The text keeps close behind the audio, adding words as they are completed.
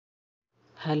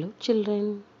Hello,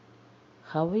 children.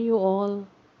 How are you all?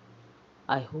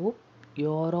 I hope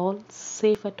you are all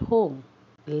safe at home.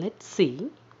 Let's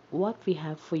see what we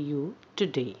have for you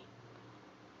today.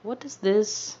 What is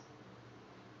this?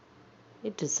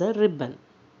 It is a ribbon.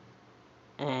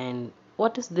 And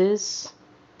what is this?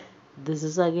 This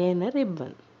is again a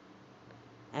ribbon.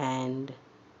 And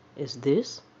is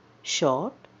this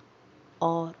short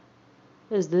or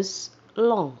is this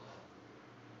long?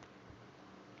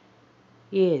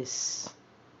 Yes,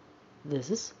 this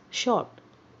is short.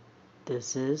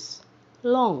 This is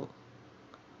long.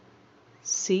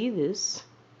 See this?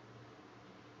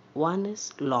 One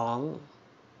is long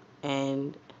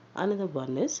and another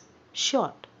one is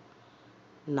short.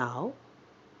 Now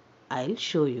I'll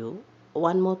show you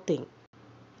one more thing.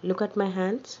 Look at my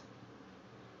hands.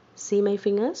 See my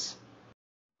fingers?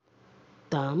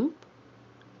 Thumb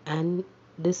and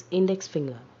this index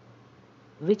finger.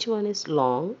 Which one is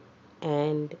long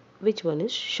and which one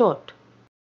is short?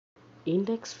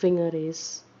 Index finger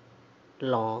is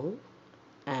long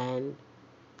and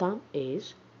thumb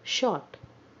is short.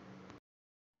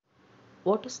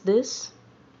 What is this?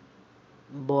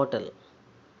 Bottle.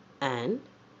 And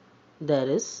there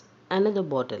is another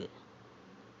bottle.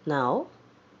 Now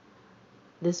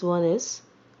this one is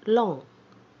long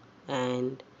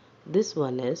and this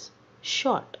one is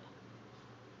short.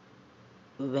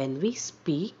 When we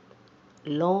speak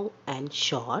long and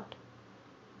short,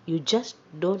 you just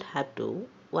don't have to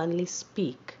only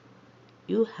speak,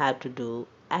 you have to do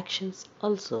actions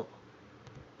also.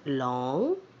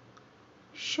 Long,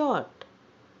 short,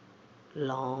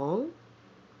 long,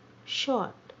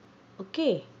 short.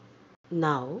 Okay,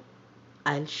 now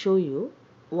I'll show you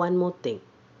one more thing.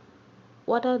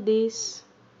 What are these?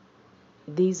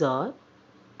 These are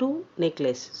two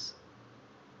necklaces.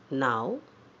 Now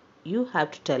you have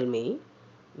to tell me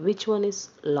which one is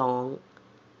long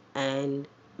and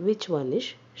which one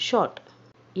is short.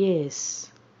 Yes,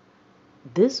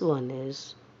 this one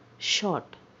is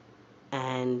short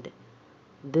and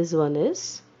this one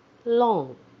is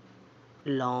long.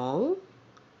 Long,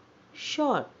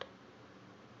 short,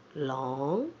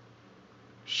 long,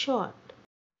 short.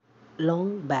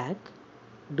 Long back,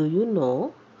 do you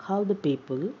know how the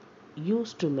people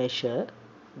used to measure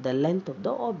the length of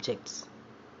the objects?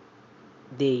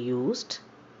 They used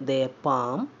their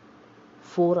palm,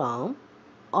 forearm,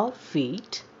 or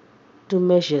feet to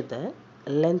measure the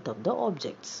length of the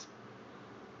objects.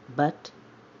 But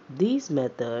these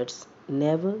methods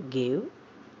never gave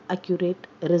accurate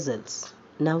results.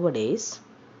 Nowadays,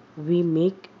 we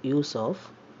make use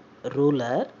of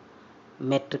ruler,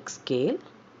 metric scale,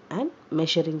 and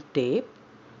measuring tape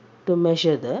to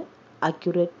measure the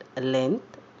accurate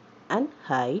length and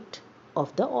height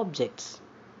of the objects.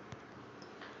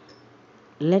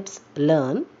 Let's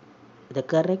learn the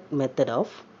correct method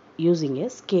of using a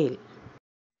scale.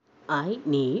 I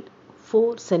need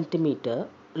 4 centimeter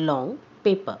long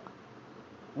paper.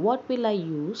 What will I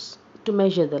use to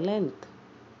measure the length?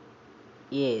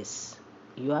 Yes,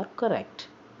 you are correct.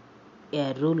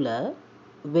 A ruler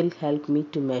will help me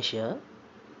to measure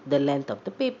the length of the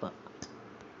paper.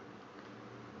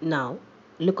 Now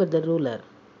look at the ruler.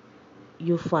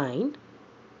 You find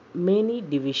many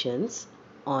divisions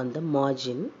on the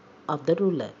margin of the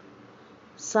ruler.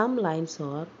 Some lines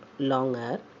are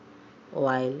longer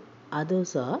while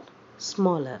others are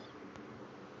smaller.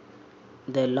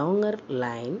 The longer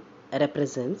line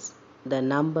represents the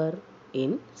number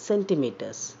in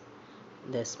centimeters.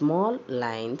 The small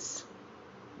lines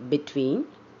between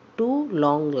two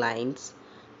long lines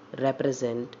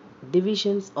represent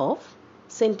divisions of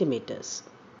centimeters.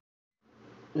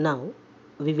 Now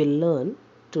we will learn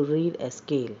to read a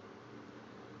scale.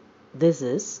 This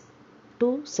is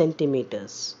 2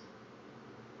 centimeters.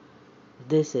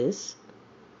 This is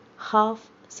half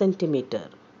centimeter.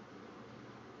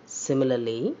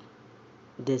 Similarly,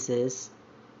 this is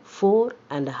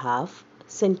 4.5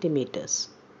 centimeters.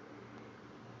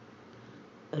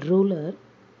 Ruler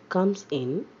comes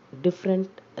in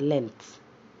different lengths.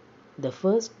 The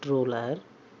first ruler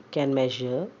can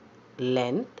measure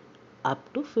length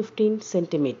up to 15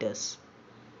 centimeters.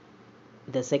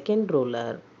 The second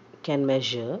ruler can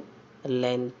measure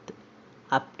length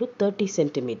up to 30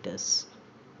 centimeters.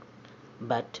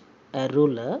 But a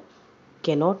ruler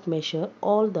cannot measure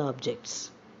all the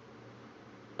objects.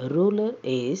 A ruler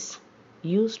is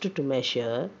used to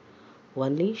measure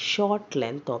only short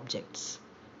length objects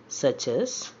such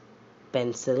as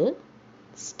pencil,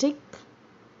 stick,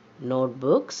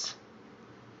 notebooks,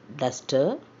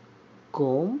 duster,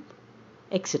 comb,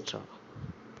 etc.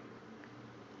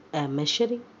 A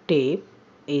measuring tape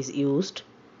is used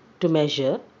to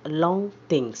measure long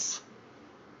things.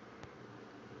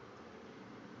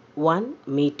 1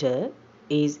 meter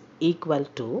is equal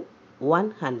to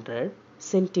 100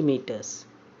 centimeters.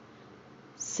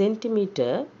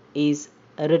 Centimeter is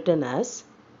written as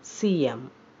cm.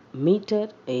 Meter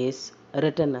is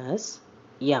written as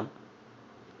m.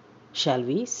 Shall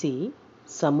we see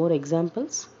some more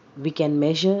examples? We can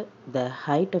measure the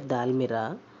height of the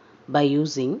almirah by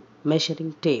using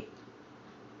measuring tape.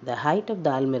 The height of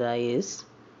the almirah is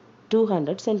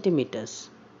 200 centimeters.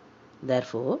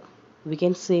 Therefore, we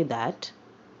can say that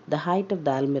the height of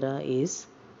the almirah is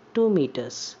 2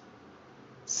 meters.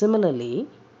 Similarly,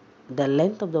 the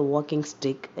length of the walking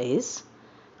stick is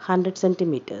 100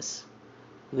 centimeters.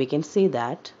 We can say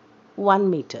that 1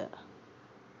 meter.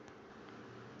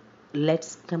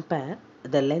 Let's compare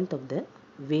the length of the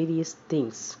various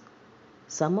things.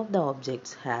 Some of the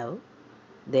objects have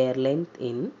their length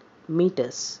in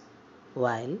meters,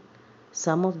 while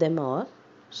some of them are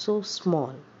so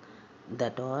small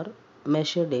that are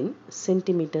measured in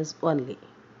centimeters only.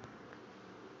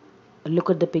 Look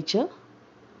at the picture.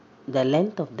 The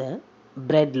length of the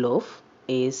bread loaf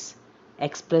is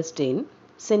expressed in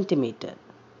centimeter.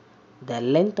 The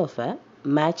length of a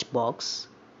matchbox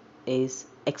is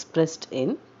expressed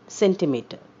in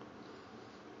centimeter.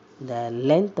 The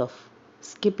length of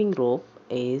skipping rope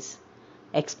is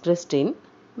expressed in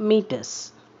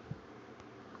meters.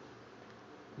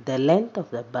 The length of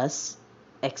the bus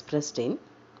expressed in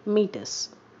meters.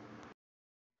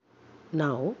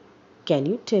 Now, can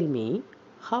you tell me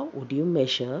how would you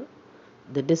measure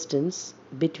the distance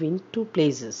between two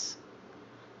places?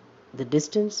 The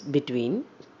distance between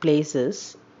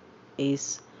places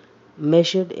is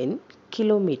measured in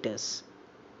kilometers.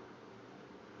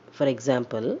 For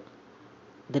example,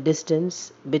 the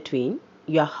distance between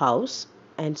your house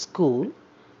and school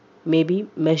may be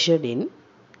measured in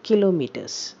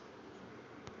kilometers.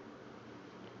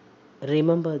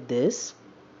 Remember this,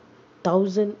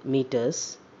 1000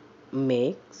 meters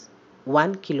makes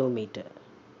 1 kilometer.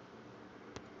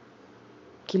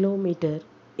 Kilometer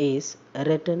is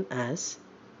written as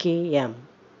km.